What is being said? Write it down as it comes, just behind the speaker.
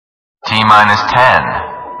minus 10,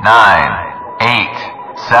 9, 8,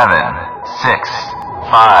 7, 6,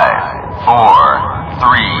 5, 4,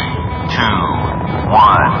 3, 2,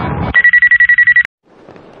 1.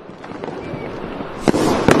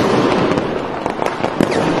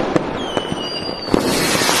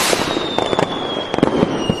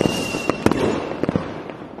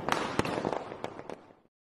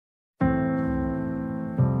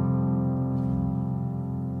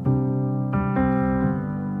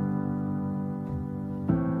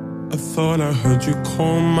 I thought I heard you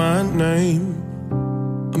call my name.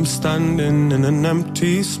 I'm standing in an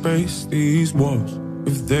empty space. These walls,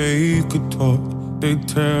 if they could talk, they'd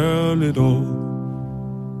tell it all.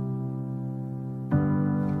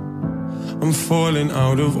 I'm falling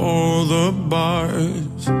out of all the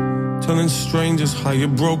bars, telling strangers how you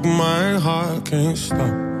broke my heart. Can't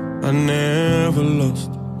stop, I never lost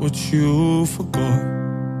what you forgot.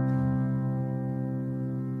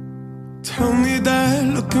 Tell me that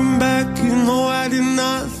looking back, you know I did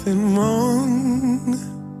nothing wrong.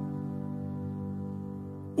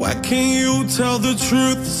 Why can't you tell the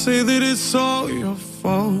truth, say that it's all your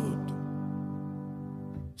fault?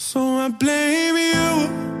 So I blame you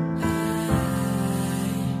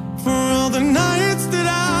for all the nights that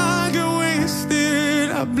I get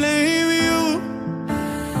wasted. I blame you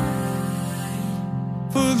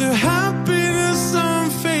for the happiness I'm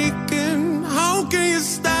faking. How can you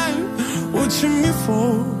stand watching me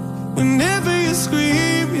fall? Whenever you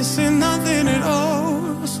scream, you say nothing at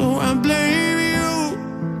all. So I blame you,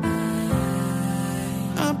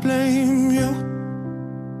 I blame you.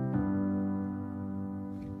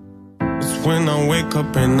 It's when I wake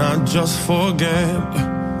up and I just forget.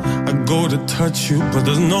 I go to touch you, but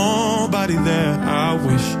there's nobody there. I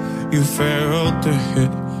wish you felt the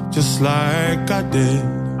hit just like I did.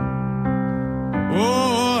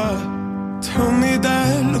 Oh, tell me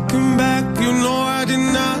that looking back, you know I did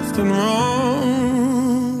nothing wrong.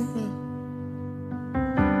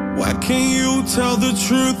 Why can't you tell the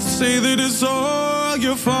truth, say that it's all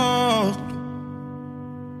your fault?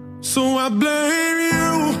 So I blame you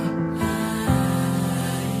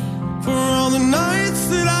for all the nights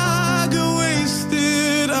that I get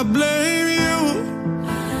wasted. I blame you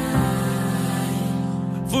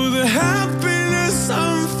for the happiness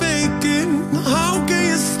I'm faking. How can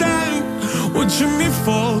you stand watching me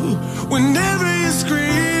fall? Whenever you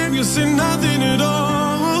scream, you say nothing at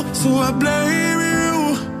all. So I blame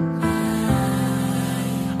you,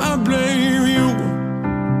 I blame you.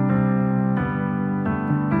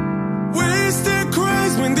 Wasted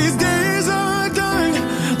cries when these days are done.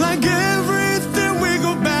 Like everything we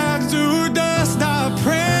go back to dust. I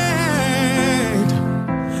prayed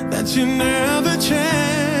that you never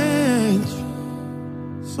change.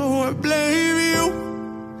 So I blame you,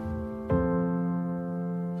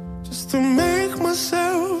 just to make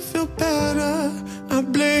myself feel better. I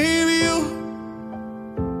blame you,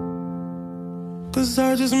 'cause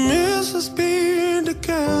I just miss us being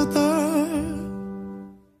together.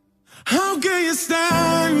 How can you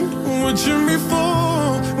stand watching me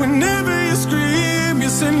fall? Whenever you scream, you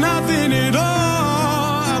say nothing at all.